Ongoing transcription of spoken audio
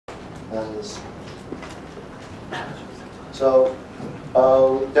As so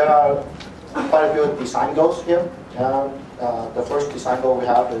there are quite a few design goals here. The first design goal we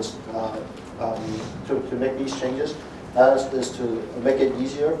have is to make these changes. Is to make it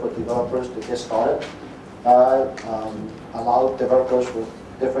easier for developers to get started. Allow developers with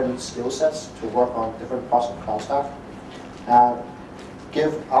different skill sets to work on different parts of CloudStack.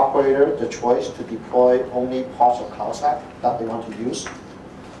 Give operator the choice to deploy only parts of CloudStack that they want to use.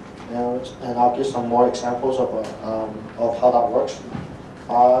 And I'll give some more examples of how that works.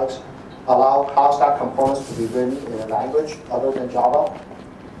 Allow CloudStack components to be written in a language other than Java.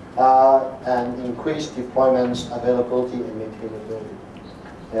 And increase deployments, availability, and maintainability.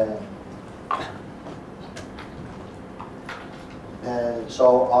 And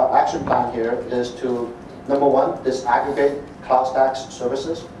so our action plan here is to, number one, disaggregate CloudStack's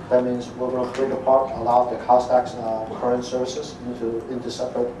services. That means we're going to break apart, allow the CloudStack's current services into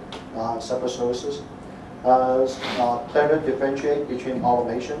separate services. Clearly differentiate between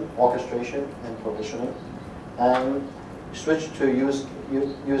automation, orchestration, and provisioning. And switch to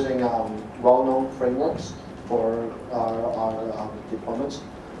using well-known frameworks for our deployments,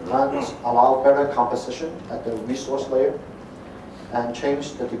 and allow better composition at the resource layer, and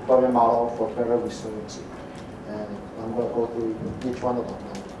change the deployment model for better resiliency. And I'm going to go through each one of them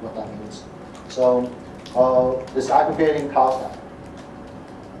and what that means. So disaggregating CloudStack.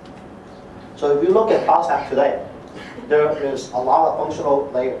 So if you look at CloudStack today, there is a lot of functional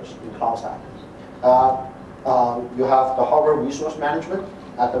layers in CloudStack. You have the hardware resource management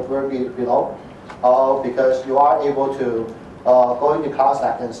at the very below, because you are able to go into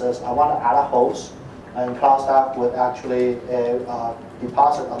CloudStack and says, I want to add a host, and CloudStack would actually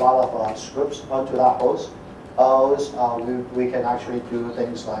deposit a lot of scripts onto that host. We can actually do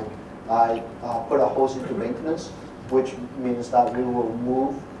things like put a host into maintenance, which means that we will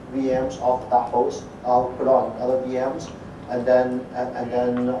move VMs off that host, put on other VMs, and then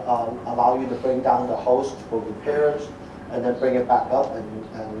allow you to bring down the host for repairs, and then bring it back up, and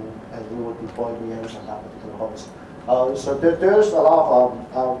we will deploy VMs on that particular host. So there's a lot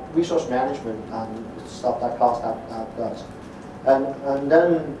of resource management and stuff that CloudStack does. And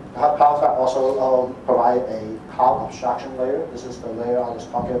then CloudStack also provide a cloud abstraction layer. This is the layer I was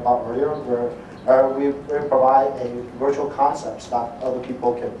talking about earlier, where we provide a virtual concepts that other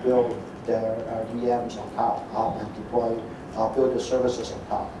people can build their VMs on top and deploy, build the services on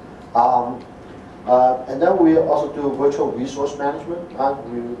top. And then we also do virtual resource management.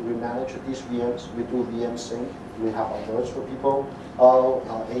 We manage these VMs. We do VM sync. We have alerts for people.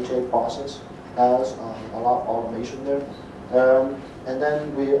 HA process has a lot of automation there. And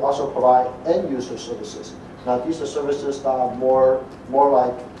then we also provide end user services. Now these are services that are more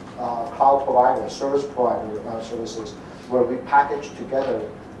like cloud provider, service provider services, where we package together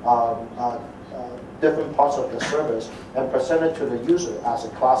different parts of the service and present it to the user as a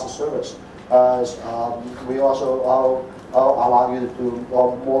class of service. We also allow you to do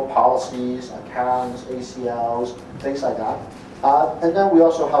more policies, accounts, ACLs, things like that. And then we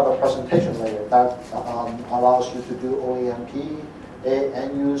also have a presentation layer that allows you to do OAMP,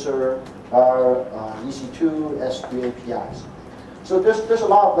 end user, EC2, S3 APIs. So there's a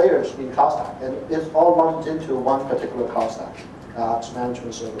lot of layers in CloudStack, and it all runs into one particular CloudStack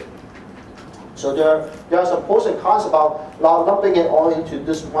management server. So there are some pros and cons about lumping it all into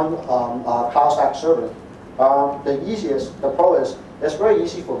this one CloudStack server. The pro is it's very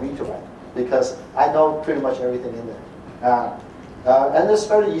easy for me to write because I know pretty much everything in there. And it's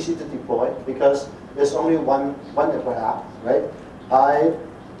very easy to deploy because there's only one different app, right?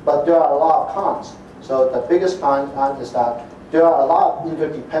 But there are a lot of cons. So the biggest con is that there are a lot of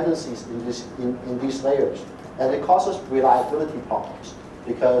interdependencies in these layers, and it causes reliability problems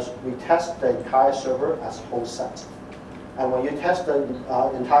because we test the entire server as a whole set. And when you test the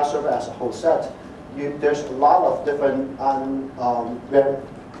entire server as a whole set, there's a lot of different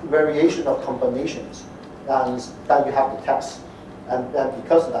variation of combinations that you have to test. And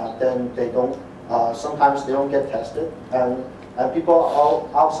because of that, then they don't. Sometimes they don't get tested, and people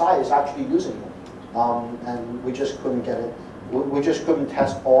outside is actually using them, and we just couldn't get it. We just couldn't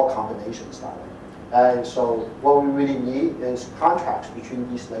test all combinations that way. And so what we really need is contracts between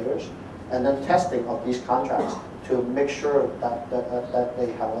these layers, and then testing of these contracts to make sure that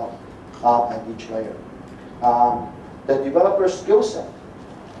they have up at each layer. The developer skill set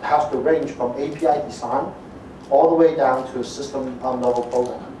has to range from API design all the way down to system level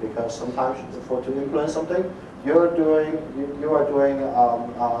programming, because sometimes to implement something, you are doing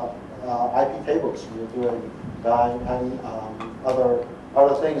IP tables, you're doing and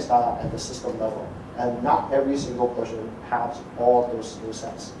other things that are at the system level, and not every single person has all those skill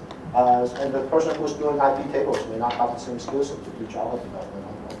sets. And the person who's doing IP tables may not have the same skill set to do Java development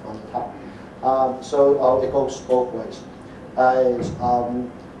on the top. So it goes both ways. And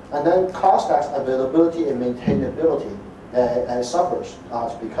then CloudStack's availability and maintainability suffers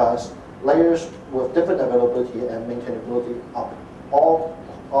because layers with different availability and maintainability are all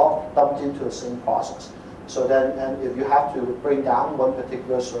dumped into the same process. So then, and if you have to bring down one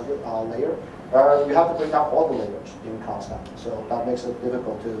particular server layer, you have to bring down all the layers in CloudStack. So that makes it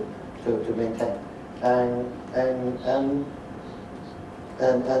difficult to maintain. And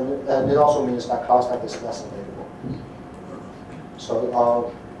it also means that CloudStack is less available. So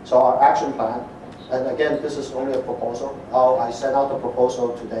our action plan, and again, this is only a proposal. I sent out the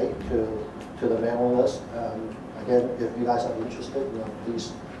proposal today to the mailing list. Again, if you guys are interested,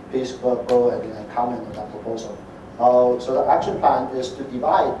 please go and comment on that proposal. So the action plan is to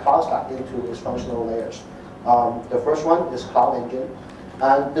divide CloudStack into its functional layers. The first one is Cloud Engine,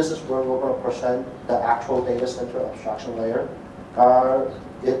 and this is where we're going to present the actual data center abstraction layer.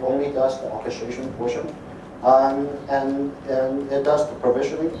 It only does the orchestration portion, and it does the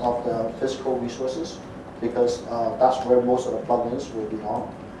provisioning of the physical resources, because that's where most of the plugins will be on.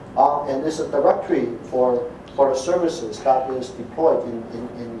 And it's a directory for the services that is deployed in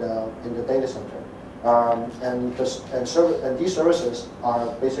the data center. And these services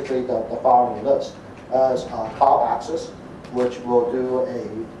are basically the following list: as Cloud Access, which will do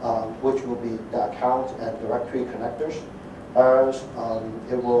which will be the account and directory connectors.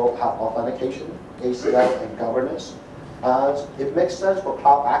 It will have authentication, ACL, and governance. It makes sense for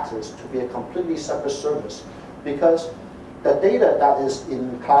Cloud Access to be a completely separate service, because the data that is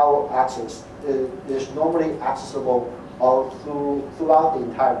in Cloud Access is normally accessible throughout the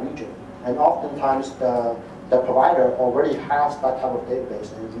entire region. And oftentimes the provider already has that type of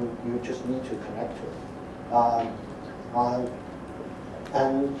database, and you just need to connect to it.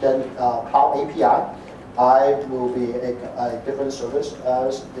 And then Cloud API will be a different service,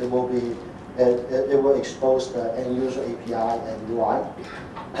 as it will expose the end user API and UI.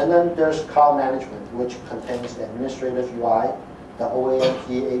 And then there's Cloud Management, which contains the administrative UI, the OAMP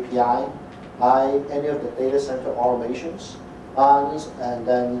API, any of the data center automations, and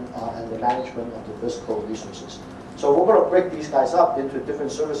the management of the physical resources. So we're going to break these guys up into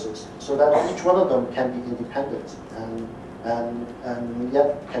different services, so that each one of them can be independent and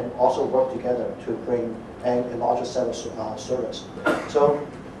yet can also work together to bring a larger set of service. So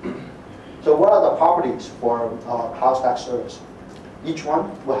what are the properties for CloudStack service? Each one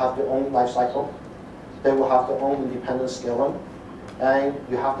will have their own lifecycle. They will have their own independent scaling, and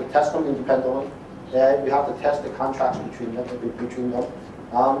you have to test them independently. And you have to test the contracts between them. It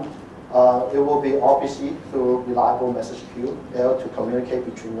will be RPC through reliable message queue to communicate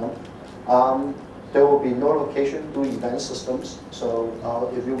between them. There will be notification through event systems. So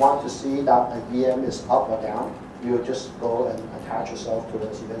if you want to see that a VM is up or down, you just go and attach yourself to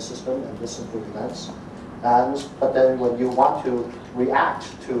this event system and listen to events. But then when you want to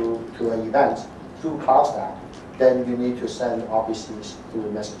react to an event through CloudStack, then you need to send RPCs through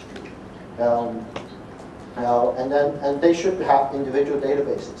the message queue. And they should have individual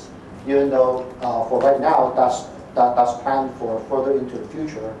databases, even though for right now that's planned for further into the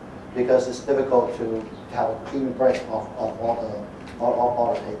future, because it's difficult to have a clean break of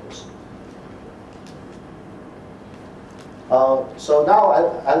all the tables. So now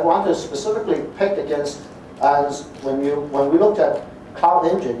I want to specifically pick against, as when we looked at Cloud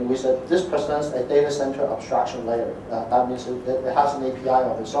Engine, we said this presents a data center abstraction layer. That means it has an API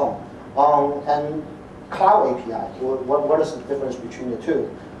of its own. And Cloud API, what is the difference between the two?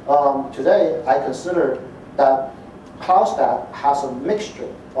 Today, I consider that CloudStack has a mixture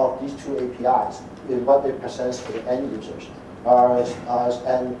of these two APIs in what it presents to the end users.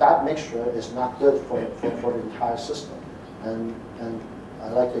 And that mixture is not good for the entire system. And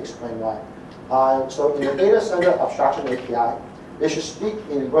I'd like to explain why. So in the data center abstraction API, it should speak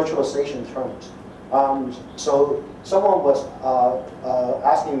in virtualization terms. So someone was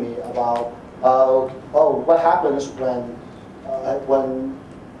asking me about, what happens when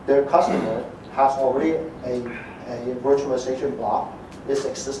their customer has already a virtualization block, it's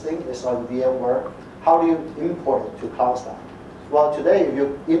existing, it's on VMware. How do you import it to CloudStack? Well, today, if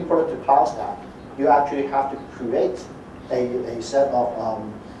you import it to CloudStack, you actually have to create a set of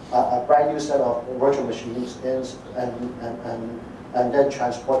a brand new set of virtual machines and then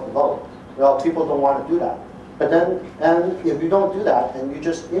transport the load. Well, people don't want to do that. But then, and if you don't do that and you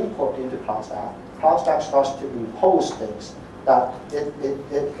just import into CloudStack, CloudStack starts to impose things that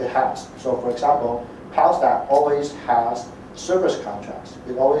it has. So for example, CloudStack always has service contracts.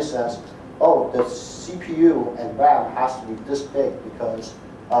 It always says, oh, the CPU and RAM has to be this big because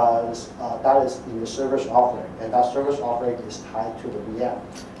that is in the service offering, and that service offering is tied to the VM.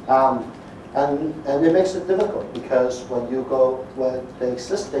 And it makes it difficult because when the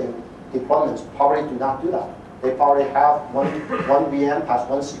existing deployments probably do not do that. They probably have one VM has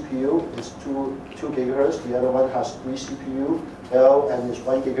one CPU, it's 2 gigahertz. The other one has 3 CPU, and it's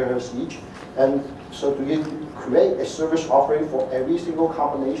 1 gigahertz each. And so, do you create a service offering for every single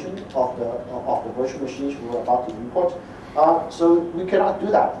combination of the virtual machines we're about to import? So we cannot do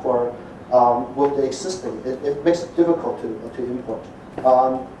that for with the existing. It makes it difficult to import.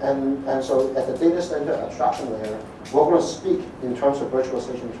 And so at the data center abstraction layer, we're going to speak in terms of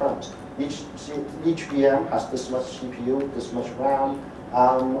virtualization terms. Each VM has this much CPU, this much RAM,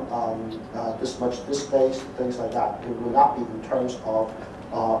 this much disk space, things like that. It will not be in terms of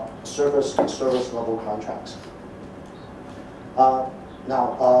service level contracts.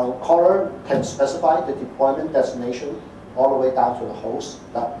 Now, caller can specify the deployment destination all the way down to the host,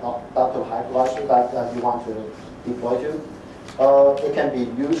 down to the hypervisor that you want to deploy to. It can be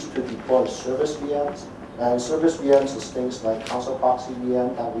used to deploy service VMs. And service VMs is things like console proxy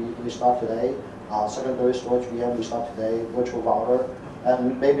VM that we start today, secondary storage VM we start today, virtual router,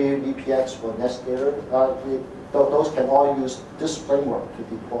 and maybe VPX for Netscaler. Those can all use this framework to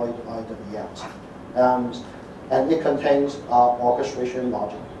deploy the VMs. And it contains orchestration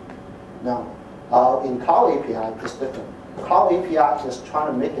logic. Now, in Cloud API, it's different. Cloud API is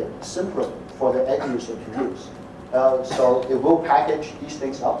trying to make it simpler for the end user to use. So it will package these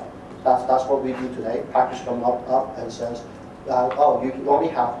things up. That's what we do today. Package them up and says, oh, you only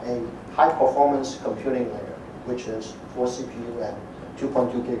have a high performance computing layer, which is 4 CPU and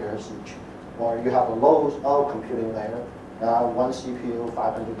 2.2 gigahertz each. Or you have a low computing layer, 1 CPU,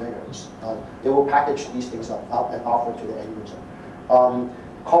 500 megahertz. It will package these things up and offer to the end user.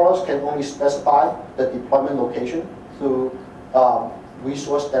 Callers can only specify the deployment location through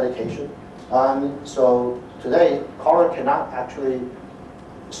resource dedication. So today, caller cannot actually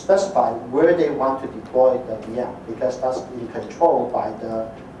specify where they want to deploy the VM because that's in control by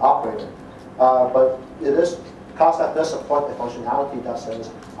the operator. But CloudStack does support a functionality that says,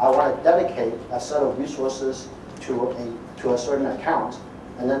 I want to dedicate a set of resources to a certain account,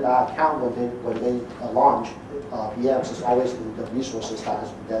 and then that account, when they launch VMs, is always in the resources that has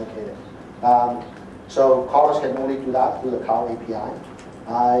been dedicated. So callers can only do that through the Cloud API.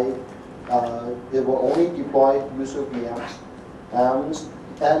 It will only deploy user VMs,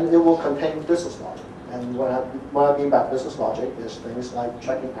 and it will contain business logic. And what I mean by business logic is things like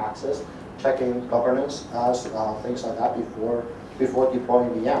checking access, checking governance, things like that before deploying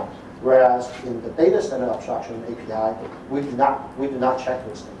VM. Whereas in the data center abstraction API, we do not check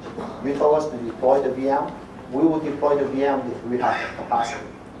those things. You told us to deploy the VM. We will deploy the VM if we have the capacity.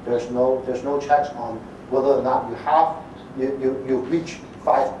 There's no checks on whether or not you reach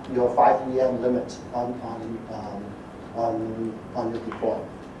your 5 VM limit on your deploy.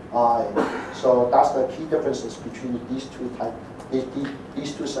 So that's the key differences between these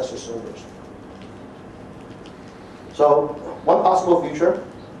two sets of servers. So one possible future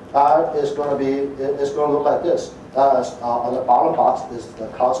is going to look like this. On the bottom box is the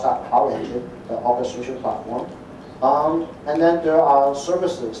CloudStack Power Engine, the orchestration platform. And then there are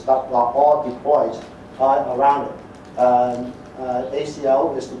services that are all deployed around it.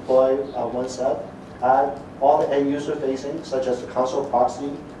 ACL is deployed one set. All the end user facing, such as the console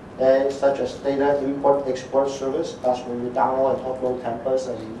proxy, such as data import-export service, that's where you download and upload templates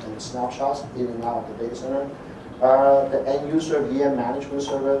and snapshots in and out of the data center. The end user VM management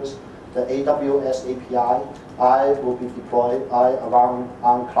service, the AWS API, will be deployed around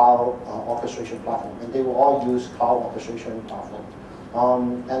on cloud orchestration platform, and they will all use cloud orchestration platform.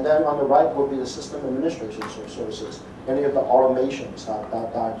 And then on the right will be the system administration services, any of the automations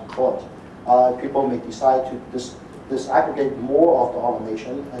that are deployed. People may decide to disaggregate more of the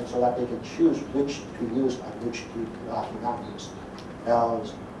automation, and so that they can choose which to use and which to not use.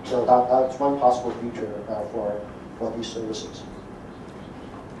 So that's one possible future for these services.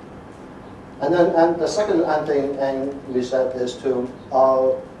 And the second thing we said is to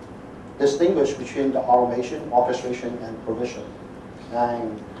distinguish between the automation, orchestration, and provision.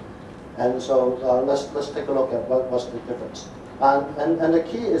 And so let's take a look at what's the difference. And the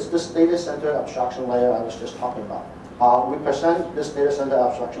key is this data center abstraction layer I was just talking about. We present this data center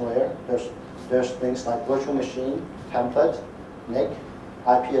abstraction layer. There's things like virtual machine, template, NIC,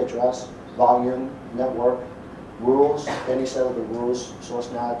 IP address, volume, network, rules, any set of the rules,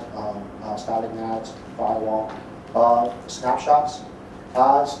 source NAT, static NAT, firewall, snapshots.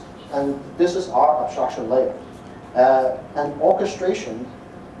 And this is our abstraction layer. And orchestration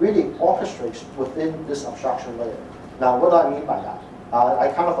really orchestrates within this abstraction layer. Now, what do I mean by that?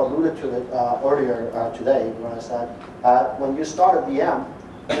 I kind of alluded to it earlier today when I said when you start a VM,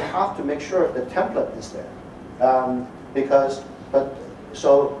 you have to make sure the template is there. We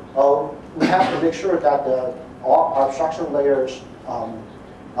have to make sure that the abstraction layers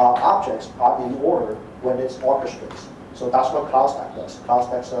objects are in order when it's orchestrates. So that's what CloudStack does.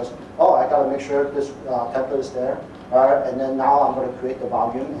 CloudStack says, oh, I got to make sure this template is there, and then now I'm going to create the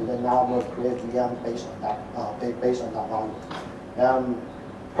volume, and then now I'm going to create VM based on that volume.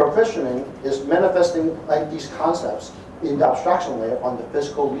 Provisioning is manifesting like these concepts in the abstraction layer on the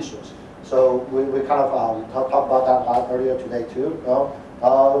physical resource. So we kind of talked about that earlier today too.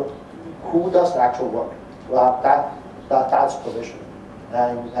 Who does the actual work? That's provisioning.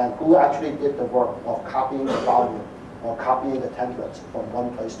 And who actually did the work of copying the volume or copying the templates from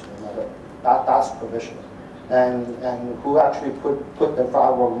one place to another? That's provisioning. And who actually put the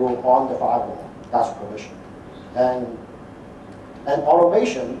firewall rule on the firewall? That's provisioning. And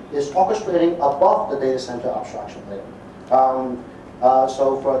automation is orchestrating above the data center abstraction layer.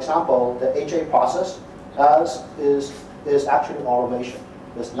 So for example, the HA process is actually automation.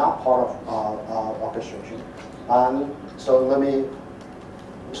 It's not part of orchestration. So let me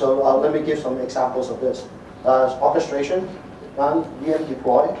give some examples of this. Orchestration, VM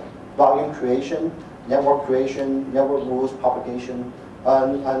deploy, volume creation, network rules propagation,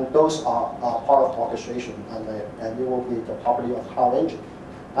 and those are part of orchestration, and it will be the property of Cloud Engine.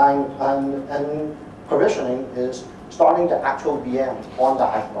 And provisioning is starting the actual VM on the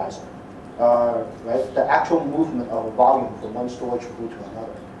hypervisor, right? The actual movement of a volume from one storage pool to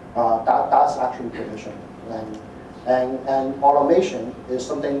another. That's actually provisioning. And automation is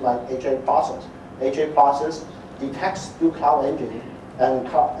something like HA process. HA process detects through Cloud Engine, and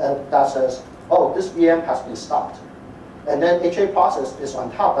that says, oh, this VM has been stopped. And then HA process is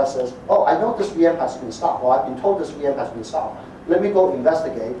on top that says, oh, I know this VM has been stopped, or I've been told this VM has been stopped. Let me go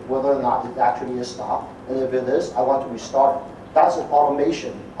investigate whether or not it actually is stopped. And if it is, I want to restart it. That's an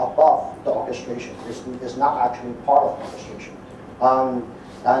automation above the orchestration. It's not actually part of orchestration.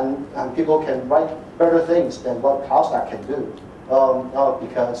 And people can write better things than what CloudStack can do,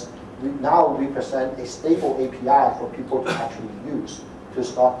 because now we present a stable API for people to actually use to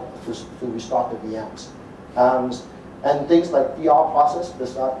restart the VMs. And things like DR process,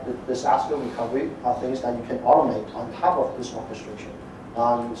 disaster recovery, are things that you can automate on top of this orchestration.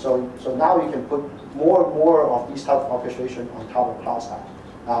 So now you can put more and more of these types of orchestration on top of CloudStack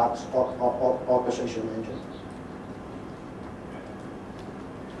orchestration engine.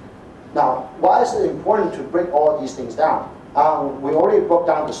 Now, why is it important to break all these things down? We already broke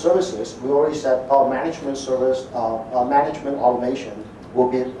down the services. We already said management service, management automation will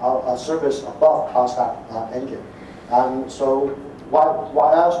be a service above CloudStack engine. So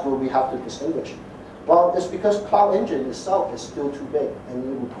why else do we have to distinguish? Well, it's because Cloud Engine itself is still too big, and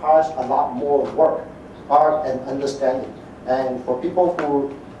it requires a lot more work, art, and understanding. And for people who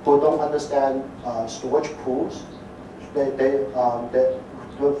don't understand storage pools,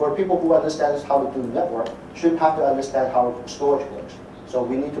 for people who understand how to do network, shouldn't have to understand how storage works. So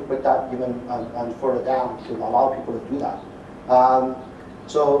we need to break that even further down to allow people to do that. And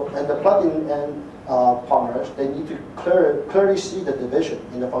the plugin and partners, they need to clearly see the division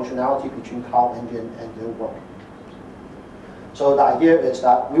in the functionality between Cloud Engine and their work. So the idea is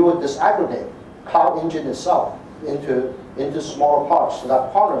that we will disaggregate Cloud Engine itself into smaller parts so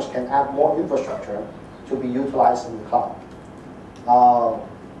that partners can add more infrastructure to be utilized in the cloud.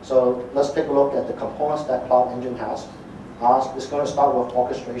 So let's take a look at the components that Cloud Engine has. It's going to start with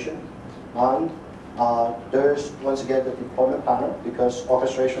orchestration. There's, once again, the deployment planner, because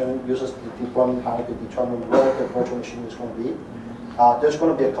orchestration uses the deployment planner to determine where the virtual machine is going to be. There's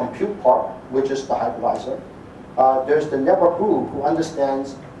going to be a compute part, which is the hypervisor. There's the network rule, who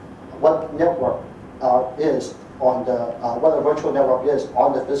understands what network is on the, what a virtual network is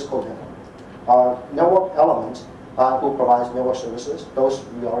on the physical network. Network elements, who provides network services, those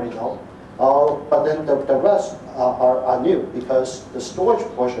we already know. But then the rest are new, because the storage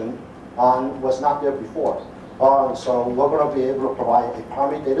portion was not there before. So we're going to be able to provide a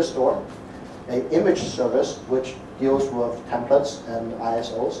primary data store, an image service, which deals with templates and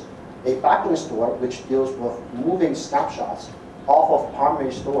ISOs, a backend store, which deals with moving snapshots off of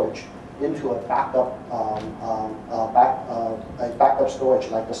primary storage into a backup storage,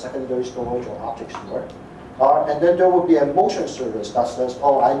 like the secondary storage or object store. And then there will be a motion service that says,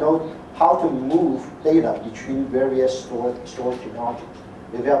 oh, I know how to move data between various storage technologies.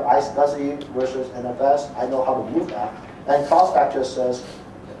 If you have iSCSI versus NFS, I know how to move that. And CloudStack just says,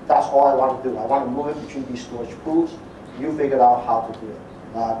 that's all I want to do. I want to move it between these storage pools. You figure out how to do it.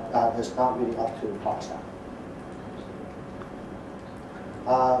 It's not really up to CloudStack.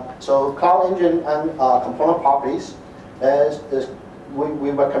 So Cloud Engine and component properties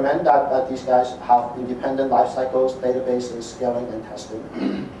we recommend that these guys have independent life cycles, databases, scaling, and testing.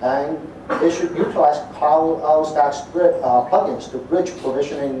 And they should utilize CloudStack's plugins to bridge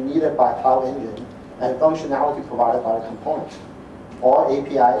provisioning needed by Cloud Engine and functionality provided by the components. All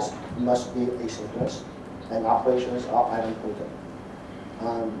APIs must be asynchronous, and operations are idempotent.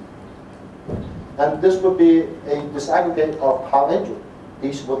 And this would be a disaggregate of Cloud Engine.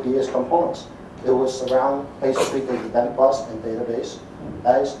 These would be its components. It will surround basically the event bus and database.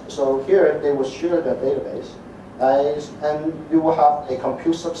 So here they will share the database, and you will have a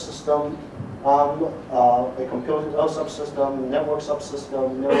compute subsystem, network subsystem, network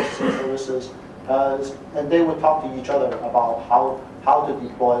services, and they will talk to each other about how to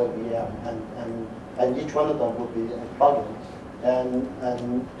deploy a VM, and each one of them would be a plugin,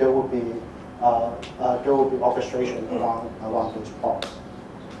 and there will be orchestration around those parts.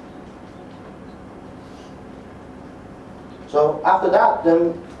 So after that,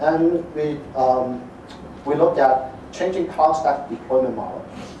 then we looked at changing CloudStack deployment model.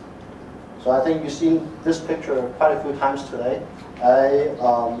 So I think you've seen this picture quite a few times today.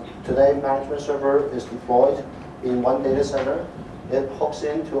 Today, management server is deployed in one data center. It hooks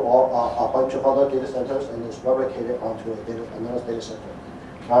into a bunch of other data centers and is replicated onto another data center.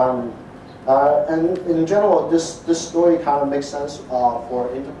 And in general, this story kind of makes sense for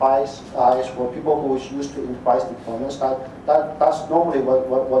enterprise, for people who is used to enterprise deployments. That's normally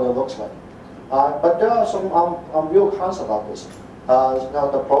what it looks like. But there are some real cons about this. Now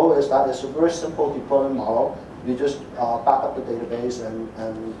the pro is that it's a very simple deployment model. You just back up the database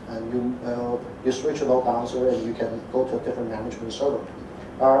and you switch a load balancer and you can go to a different management server.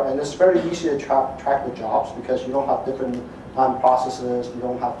 And it's very easy to track the jobs because you don't have different processes. You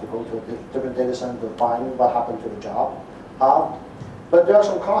don't have to go to a different data center to find what happened to the job. But there are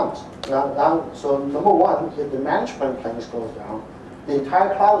some cons. So number one, if the management plane goes down, the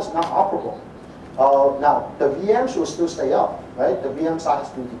entire cloud is not operable. Now, the VMs will still stay up, right? The VM side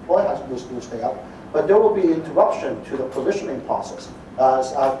has to deploy, will still stay up. But there will be interruption to the provisioning process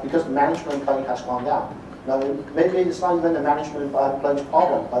because the management plane has gone down. Now, maybe it's not even the management plane's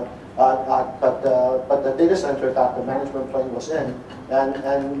problem, but the data center that the management plane was in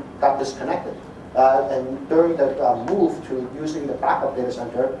and got disconnected. And during the move to using the backup data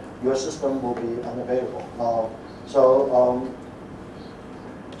center, your system will be unavailable.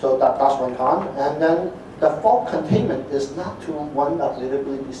 So that's one con. And then the fault containment is not to one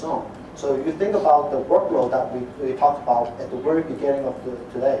availability zone. So if you think about the workload that we talked about at the very beginning of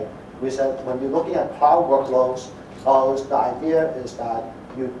today, we said when you're looking at cloud workloads, the idea is that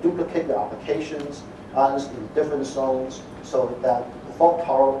you duplicate the applications in different zones so that the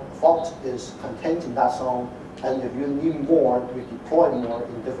fault is contained in that zone, and if you need more, you deploy more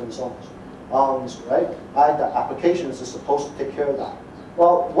in different zones. Right? The applications is supposed to take care of that.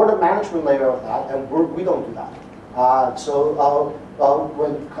 Well, we're the management layer of that, and we don't do that.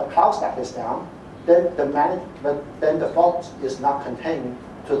 When CloudStack is down, then the fault is not contained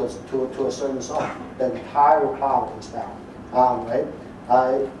to a certain zone. The entire cloud is down, right?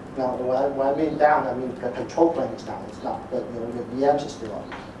 Now, when I mean down, I mean the control plane is down. It's not. Your VMs is still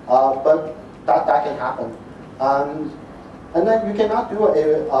up. But that can happen. And then you cannot do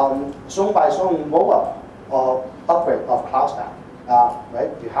a zone by zone roll-up or upgrade of CloudStack. Right?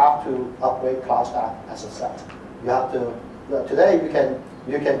 You have to upgrade CloudStack as a set. You have to. Today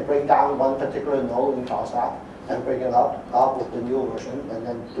you can bring down one particular node in CloudStack and bring it up with the new version, and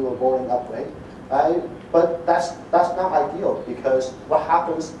then do a rolling upgrade. But that's not ideal, because what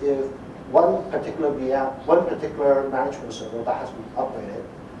happens if one particular VM, one particular management server that has been upgraded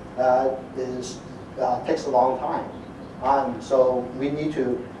takes a long time. So we need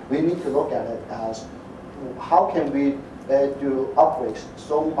to look at it as how can we do upgrades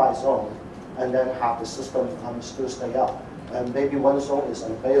zone by zone, and then have the system still stay up. And maybe one zone is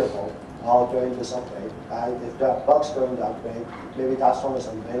unavailable during this upgrade. If there are bugs during the upgrade, maybe that zone is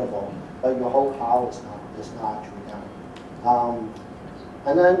unavailable, but your whole cloud is not actually down.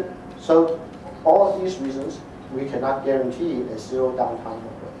 And then, so all of these reasons, we cannot guarantee a zero downtime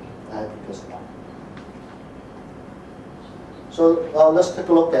upgrade because of that. So let's take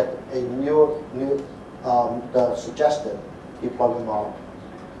a look at a the suggested deployment model.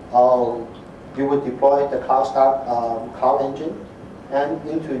 You would deploy the CloudStack Cloud Engine and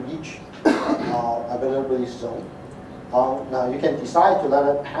into each availability zone. Now you can decide to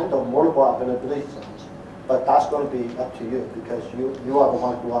let it handle multiple availability zones, but that's going to be up to you, because you are the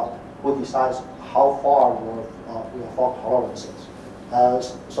one who decides how far your fault tolerance is.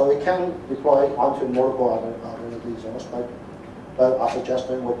 So it can deploy onto multiple availability zones, but our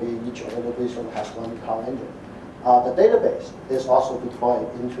suggestion would be each availability server has one cloud engine. The database is also deployed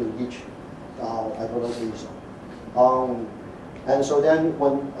into each availability zone. And so then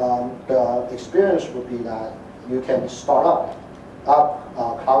when the experience would be that you can start up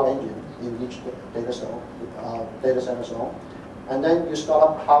cloud engine in each data center zone, and then you start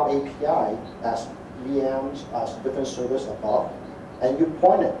up Cloud API as VMs, as different servers above, and you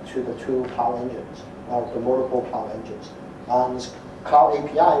point it to the two cloud engines, or the multiple cloud engines. And Cloud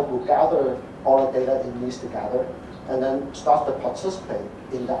API will gather all the data it needs to gather, and then start to participate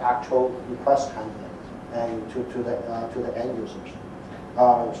in the actual request handling and to the end users.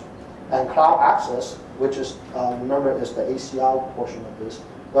 And Cloud Access, which is remember is the ACL portion of this,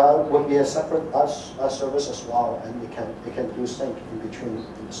 would be a separate service as well, and it can do sync in between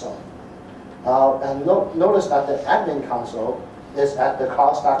itself. And notice that the admin console is at the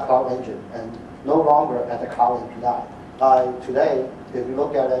CloudStack Cloud Engine and no longer at the Cloud API. Today, if you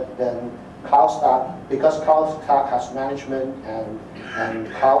look at it, then CloudStack, because CloudStack has management and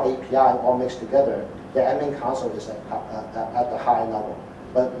Cloud API all mixed together, the admin console is at the high level.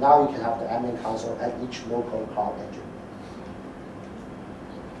 But now you can have the admin console at each local cloud engine.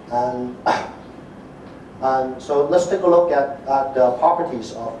 And so let's take a look at the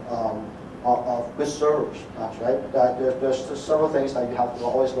properties of good servers, right? There's several things that you have to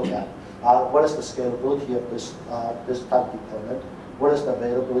always look at. What is the scalability of this type of deployment? What is the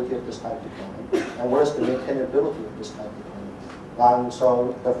availability of this type of deployment? And what is the maintainability of this type of deployment?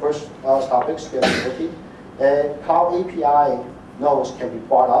 So the first topic, scalability. Cloud API nodes can be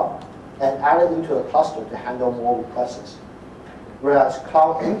brought up and added into a cluster to handle more requests. Whereas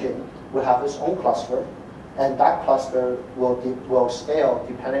Cloud Engine will have its own cluster, and that cluster will scale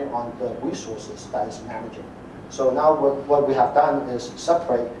depending on the resources that it's managing. So now what we have done is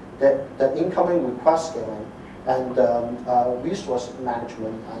separate the incoming request scaling and resource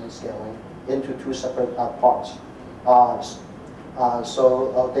management and scaling into two separate parts.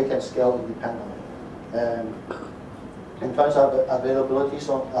 So they can scale independently. In terms of availability,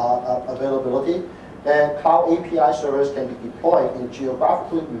 Cloud API servers can be deployed in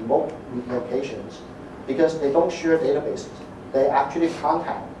geographically remote locations because they don't share databases. They actually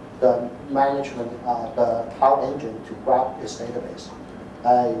contact the management, the Cloud Engine to grab its database.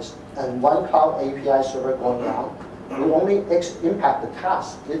 And one Cloud API server going down will only impact the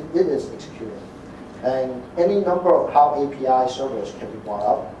task it is executing. And any number of Cloud API servers can be brought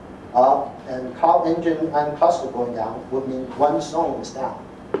up. And Cloud Engine and cluster going down would mean one zone is down,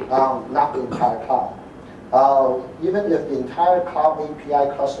 not the entire cloud. Even if the entire Cloud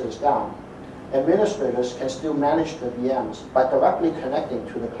API cluster is down, administrators can still manage the VMs by directly connecting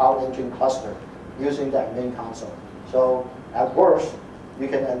to the Cloud Engine cluster using that main console. So at worst, you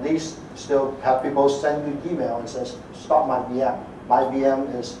can at least still have people send you email and says, stop my VM. My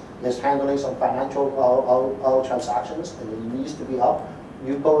VM is handling some financial transactions and it needs to be up.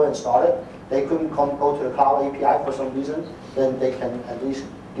 You go and start it. They couldn't go to the Cloud API for some reason, then they can at least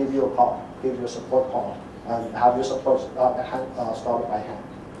give you a call, give you a support call, and have your support started by hand.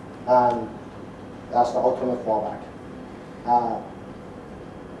 And that's the ultimate fallback.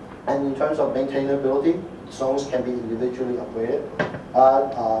 And in terms of maintainability, zones can be individually upgraded.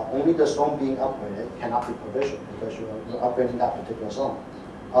 Only the zone being upgraded cannot be provisioned because you're upgrading that particular zone.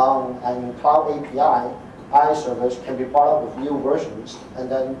 And Cloud API servers can be brought up with new versions and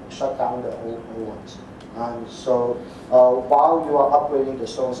then shut down the old ones. And so while you are upgrading the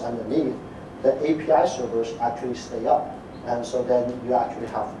zones underneath, the API servers actually stay up. And so then you actually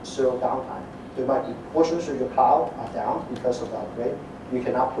have zero downtime. There might be portions of your cloud are down because of the upgrade. You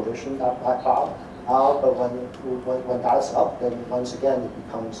cannot provision that cloud. But when that is up, then once again it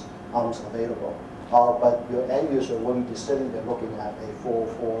becomes available. But your end user wouldn't be sitting there looking at a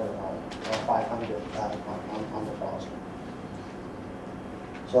 500 on the browser.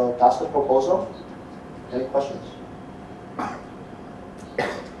 So that's the proposal. Any questions?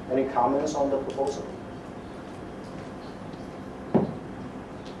 Any comments on the proposal?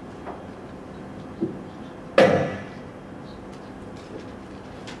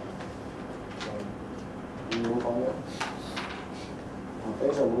 Move on there.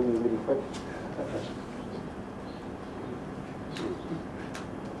 Things are moving really quick.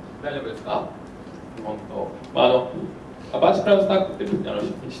 大丈夫ですか？本当。Apache CloudStack って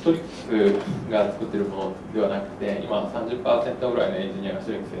シトリックスが作っているものではなくて、今 30% ぐらいのエンジニアがシ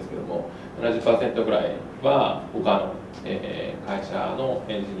トリックスですけども、70% ぐらいは他の、会社の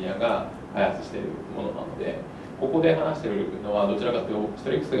エンジニアが開発しているものなので、ここで話しているのはどちらかというとシ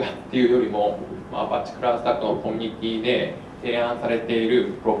トリックスがっていうよりも、Apache CloudStack のコミュニティで提案されてい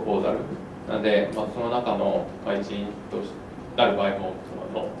るプロポーザルなので、その中の一員としてなる場合も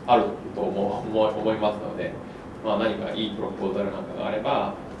あると思いますので、何かいいプロポーザルなんかがあれ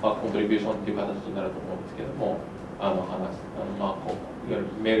ば、コントリビューションっていう形になると思うんですけども、いわゆる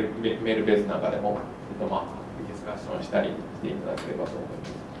メールベースなんかでも、ディスカッションしたりしていただければと思いま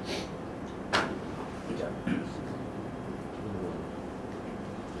す。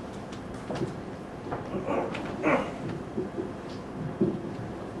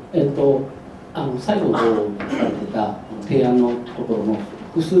最後されてた提案のところの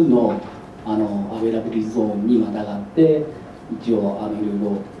複数のアベイラビリティゾーンにまたがって一応いろい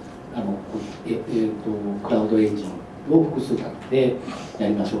ろクラウドエンジンを複数立ってや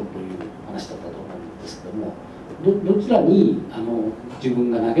りましょうという話だったと思うんですけども、どちらに自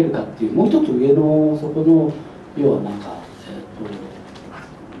分が投げるかっていうもう一つ上のそこの要はなんか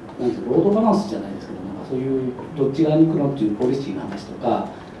なんていうロードバランスじゃないですけど、なんかそういうどっち側に行くのっていうポリシーの話とか、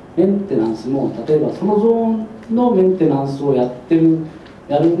メンテナンスも例えばそのゾーンのメンテナンスをやる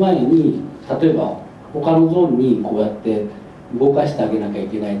前に例えば他のゾーンにこうやって動かしてあげなきゃい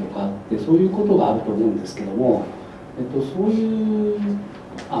けないとかってそういうことがあると思うんですけども、そういうそ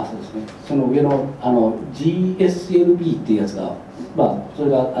うですね、その上のGSLB っていうやつが、そ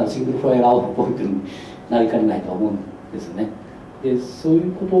れがシングルフライアウトポイントになりかねないとは思うんですよね。でそうい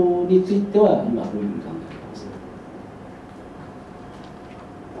うことについては今どういうふうに考えています？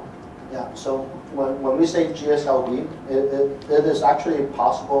 Yeah, so when we say GSLB, it is actually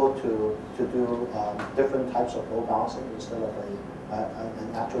possible to do different types of load balancing instead of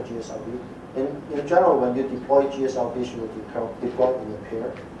an actual GSLB. In general, when you deploy GSLBs, you will deploy in a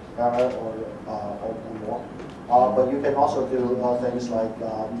pair or more. But you can also do things like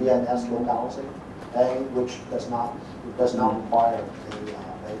DNS load balancing, which does not require a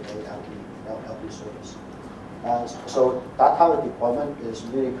LB service. So that type of deployment is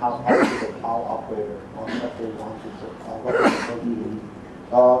really kind of up to the cloud operator on what they want to do.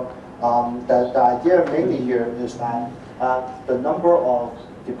 The idea mainly here is that the number of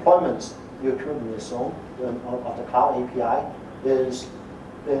deployments you accrue in the zone of the cloud API is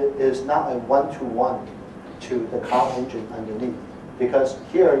not a one-to-one to the cloud engine underneath, because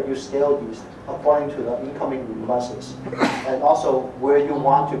here you scale these according to the incoming requests and also where you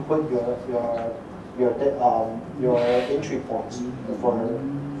want to put your entry points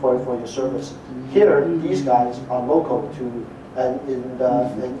for your service. Here, these guys are local to and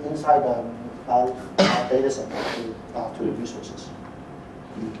inside the data center to the resources.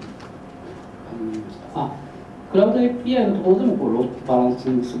 クラウド API のところでもロードバランシ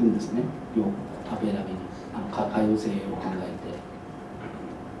ングするんですね。アベラビに可用性を考えて。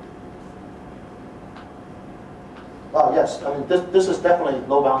Yes, I mean this is definitely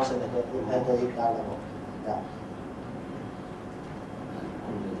load balancing at the API level. Yeah.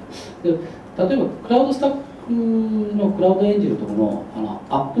 で例えばクラウドスタックのクラウドエンジンのところの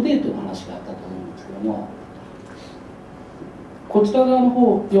アップデートの話があったと思うんですけども、こちら側の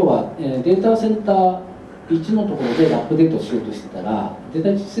方、要はデータセンター1のところでアップデートしようとしてたら、デ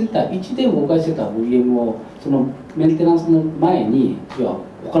ータセンター1で動かしてた VM をそのメンテナンスの前に要は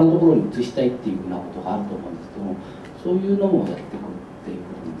他のところに移したいっていうふうなことがあると思うんですけども、そういうのもやっていくっていう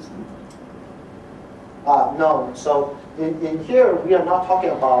ことなんですね。No, so in here we are not talking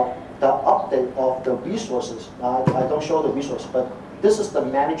about the update of the resources. I don't show the resource, but this is the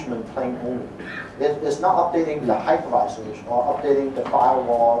management plane only. It's not updating the hypervisors or updating the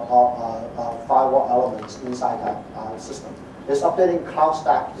firewall elements inside that system. It's updating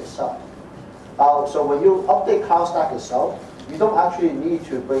CloudStack itself. So when you update CloudStack itself, you don't actually need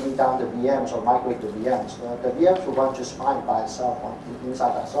to bring down the VMs or migrate the VMs. The VMs will run just fine by itself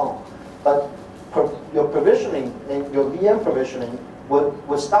inside that zone. But your provisioning and your VM provisioning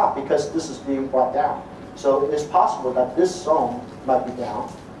would stop because this is being brought down. So it's possible that this zone might be down,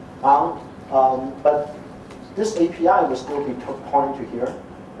 but this API will still be pointing to here.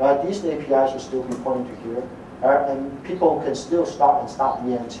 These APIs will still be pointing to here, and people can still start and stop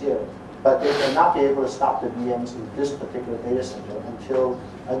VMs here, but they will not be able to stop the VMs in this particular data center until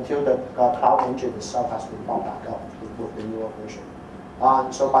the cloud engine itself has been brought back up with the newer version.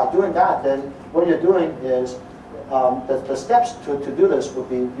 So by doing that, then what you're doing is the steps to do this would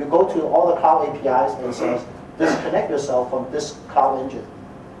be you go to all the cloud APIs and says disconnect yourself from this cloud engine,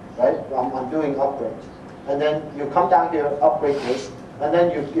 right? I'm doing upgrades, and then you come down here, upgrade this, and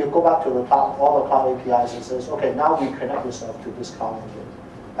then you go back to the cloud, all the cloud APIs and says, okay, now we connect yourself to this cloud engine,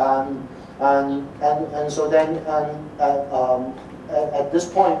 and so then at this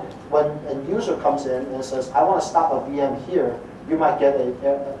point when a user comes in and says, I want to stop a VM here, you might get an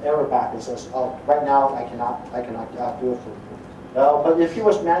error back that says, oh, right now I cannot do it for you. But if he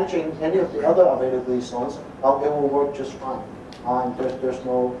was managing any of the other availability zones, it will work just fine. there's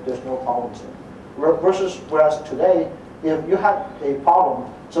no problems there. Whereas today, if you had a problem,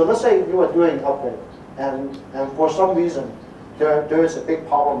 so let's say you were doing upgrade, and for some reason there is a big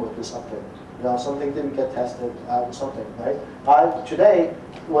problem with this upgrade. You know, something didn't get tested, something, right? Today,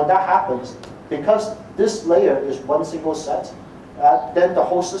 when that happens, because this layer is one single set, then the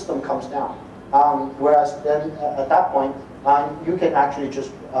whole system comes down. Whereas then at that point, you can actually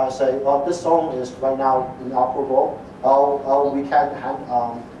just say, oh, this zone is right now inoperable. We can't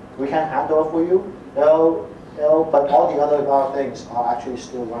handle it for you. But all the other things are actually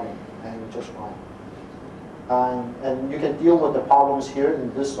still running and just fine. And you can deal with the problems here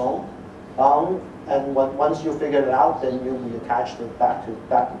in this zone. And once you figure it out, then you reattach it back to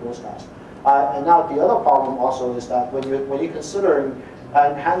those guys. And now the other problem also is that when you're considering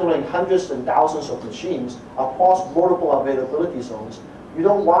and handling hundreds and thousands of machines across multiple availability zones, you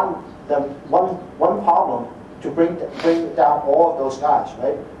don't want them one problem to bring down all of those guys,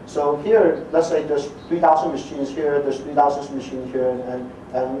 right? So here, let's say there's 3,000 machines here, there's 3,000 machines here,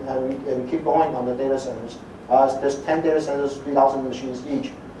 and keep going on the data centers. There's 10 data centers, 3,000 machines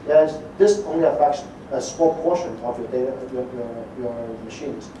each. This only affects a small portion of your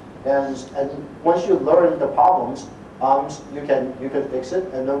machines. And once you learn the problems, you can fix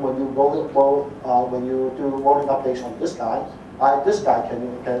it. And then when you when you do rolling updates on this guy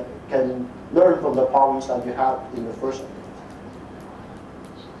can learn from the problems that you have in the first update.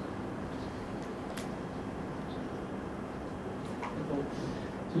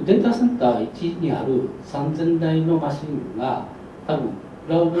 データセンター1にある3000台のマシンが多分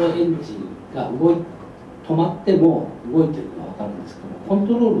クラウドエンジンが止まっても動いてるのは分かるんですけども、コン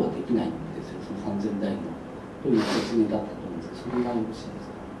トロールはできないんですよ、その3000台のという説明だったと思うんですけど、それがよろしいです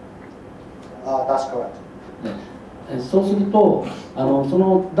か。That's correct. そうするとそ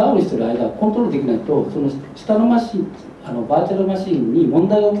のダウンしてる間コントロールできないと、その下のマシンバーチャルマシンに問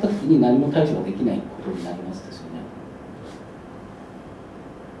題が起きた時に何も対処ができないことになりますですよね。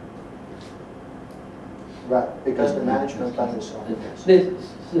Right, because the management plan is on.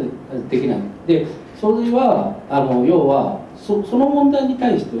 できない。で、それは要はその問題に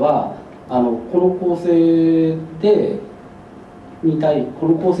対してはこの構成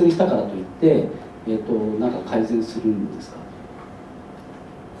にしたからといってなんか改善するんですか。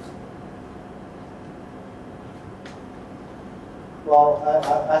Well,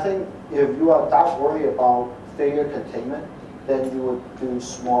 I think if you are that worried about failure containment, then you would do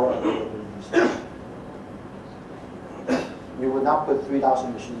smaller availabilities. You would not put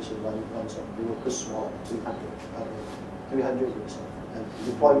 3,000 machines in one zone. You would put smaller, 300 units, and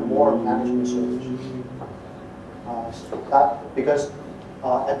deploy more management servers. Because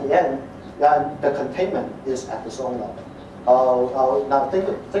at the end, the containment is at the zone level. Now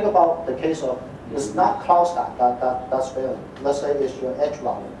think about the case of it's not CloudStack that's failing. Let's say it's your edge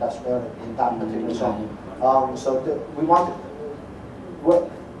router that's failing in that particular zone.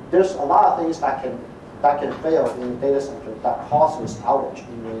 There's a lot of things that can fail in the data center that causes outage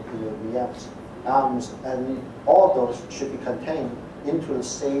in your VMs. And all of those should be contained into the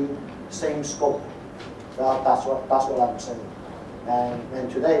same scope. That's what I'm saying. And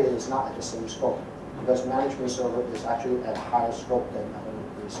today it is not at the same scope because management server is actually at a higher scope than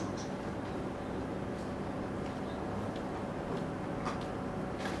availability.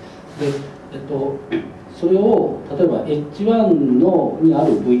 でそれを例えば H1 にあ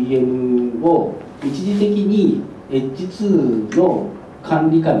る VM を一時的に H2 の管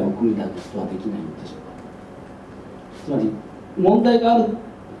理下に置くみたいなことはできないんでしょうか。つまり問題がある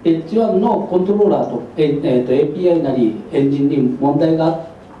H1 のコントローラーと、API なりエンジンに問題があっ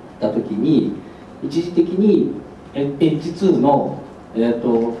たときに一時的に H2 の、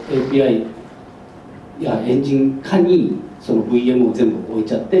API やエンジン下にその VM を全部置い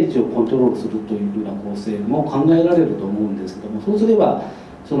ちゃって一応コントロールするというふうな構成も考えられると思うんですけども、そうすれば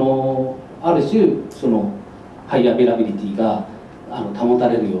ある種ハイアベラビリティが保た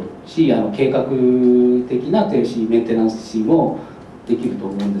れるようし計画的な停止メンテナンスもできると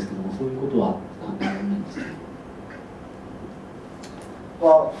思うんですけども、そういうことは考えられないんですか。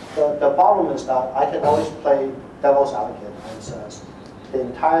Well, the problem is that I can always play devil's advocate and says the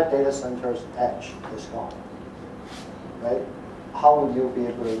entire data center's edge is gone. Right? How will you be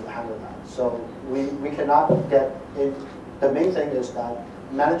able to handle that? So we cannot get in. The main thing is that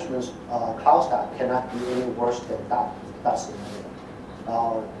management's CloudStack cannot be any worse than that scenario.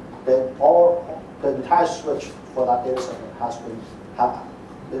 The entire switch for that data center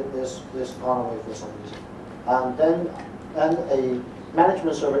is gone away for some reason. And then a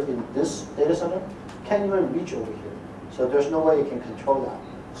management server in this data center can't even reach over here. So there's no way you can control that.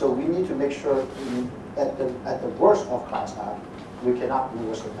 So we need to make sure at the worst of CloudStack, we cannot do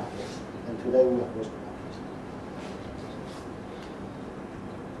worse than that case. And today we are worse than that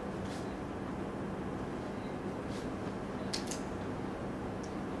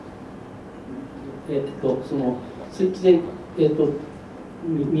そのスイッチで、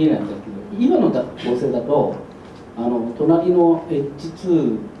見えないんだけど、今の構成だと隣の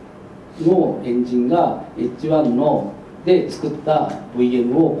H2 のエンジンが H1 ので作った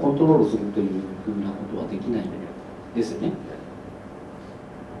VM をコントロールするというふうなことはできないんですよね。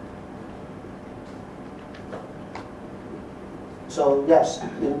So yes,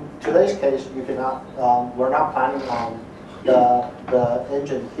 in today's case, you cannot. We're not planning on the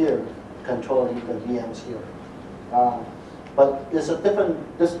engine here controlling the VMs here. But it's a different.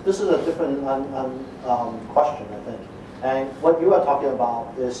 This is a different question, I think. And what you are talking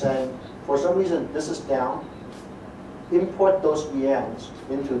about is saying, for some reason, this is down. Import those VMs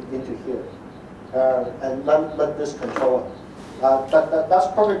into here, and let this control it. That's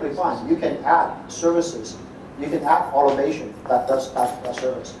perfectly fine. You can add services. You can add automation that does that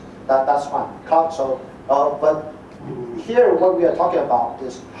service. That's fine. So, but here what we are talking about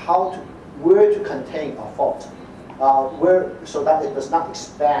is where to contain a fault, so that it does not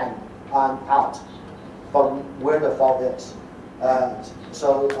expand out from where the fault is.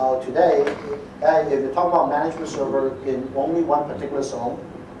 So today, if you're talking about management server in only one particular zone,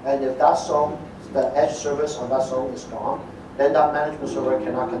 and if that zone, the edge service on that zone is gone, then that management server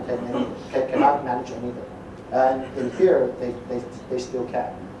cannot contain anything, cannot manage anything. And in here, they still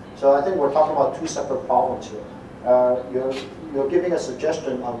can. So I think we're talking about two separate problems here. You're giving a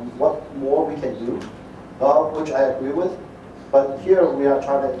suggestion on what more we can do, which I agree with. But here we are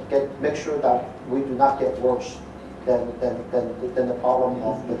trying to make sure that we do not get worse than the problem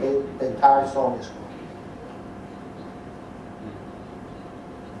of the entire zone is gone.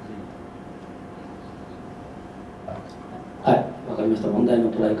 はい、わかりました。問題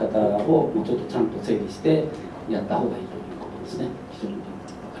の捉え方をもうちょっとちゃんと整理してやった方がいいということですね。非常にわ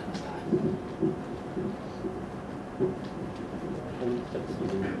かりました。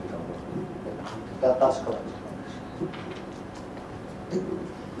That's correct.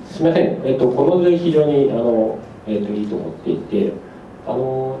 すみません、この図非常にいいと思っていて、ち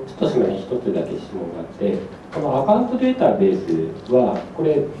ょっとすみません、一つだけ質問があって、このアカウントデータベースは、こ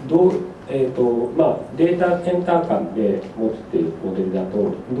れデータセンター間で持つっていうモデルだ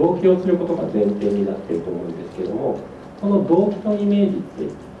と、同期をすることが前提になっていると思うんですけども、この同期のイメージっ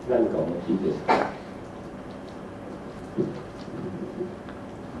て何かお持ちですか？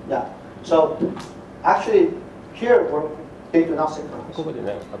 Yeah. So actually, here they do not synchronize. ここで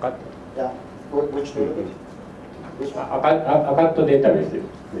ね、アカット。Yeah. Which database? Which one? アカットデータベース。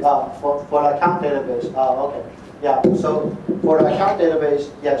For the account database. Okay. Yeah. So for the account database,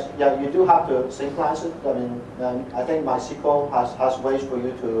 yes. Yeah. You do have to synchronize it. I mean, I think MySQL has ways for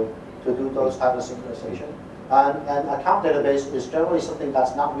you to do those type of synchronization. And account database is generally something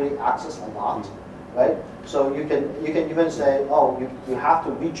that's not really accessed a lot, right? So you can even say, oh, you have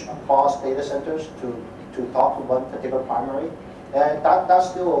to reach across data centers to talk to one particular primary, and that's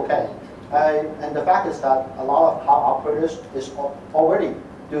still okay. And the fact is that a lot of cloud operators already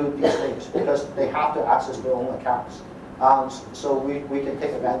do these things because they have to access their own accounts. So we can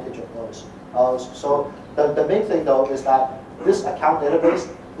take advantage of those. So the main thing though is that this account database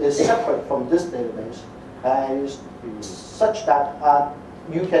is separate from this database, and is such that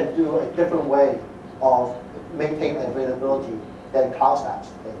you can do a different way of maintaining availability than CloudStack's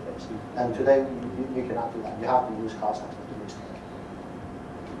database. And today you cannot do that. You have to use CloudStack to do this thing.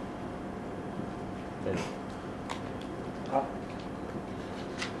 I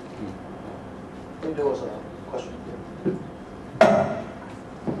think there was a question here.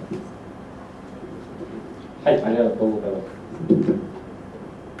 はい、ありがとうございま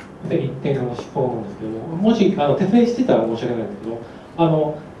す。一点の質問なんですけども、もし説明してたら申し訳ないんですけど、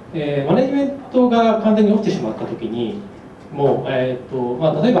マネジメントが完全に落ちてしまったときに、もう、例え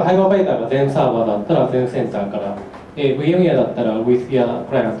ばハイパーバイターが全サーバーだったら全センターから、VMware だったら vSphere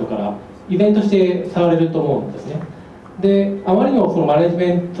クライアントから依然として触れると思うんですね。で、あまりにもそのマネジ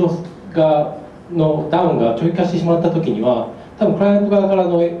メントのダウンが長期化してしまったときには、多分クライアント側から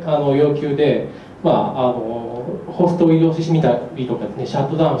の要求で、ホストを移動してみたりとかですね、シャッ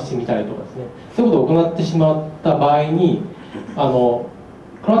トダウンしてみたりとかですね、そういうことを行ってしまった場合に、クラ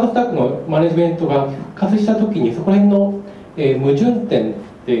ウドスタックのマネジメントが復活したときに、そこら辺の、矛盾点っ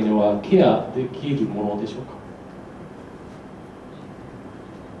ていうのはケアできるものでしょうか？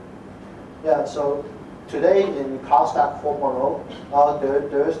 Yeah, so today in CloudStack 4.0,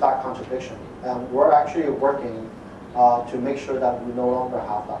 there is that contradiction. And we're actually working to make sure that we no longer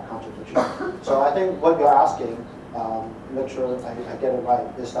have that contradiction. So I think what you're asking, make sure I get it right,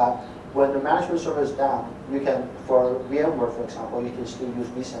 is that when the management server is down, you can, for VMware, for example, you can still use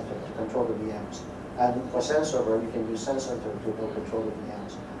vCenter to control the VMs. And for Send Server, you can use Send Center to control the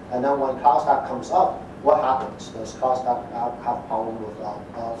VMs. And then when CloudStack comes up, what happens? Does CloudStack have problem with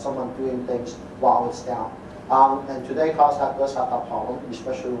someone doing things while it's down? And today, CloudStack does have that problem,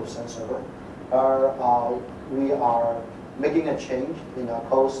 especially with Send Server. We are making a change in our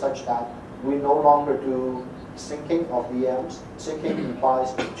code such that we no longer do syncing of VMs. Syncing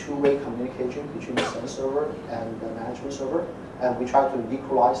implies a two-way communication between the Send Server and the management server, and we try to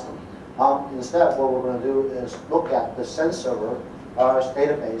equalize them. Instead, what we're going to do is look at the Send Server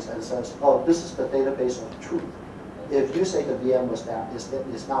database and says, oh, this is the database of truth. If you say the VM was down,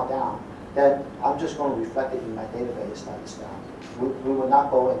 is now down, then I'm just going to reflect it in my database that it's down. We will not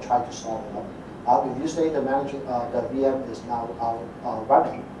go and try to solve it up. If you say the VM is now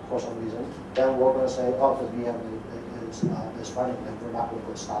running for some reason, then we're going to say, oh, the VM is running, and we're not going to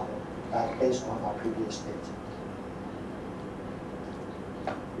go stop it based on our previous state.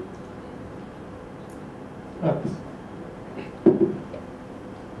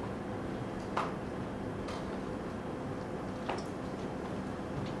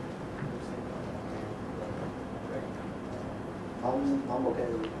 I'm okay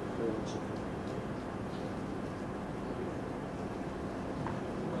with it.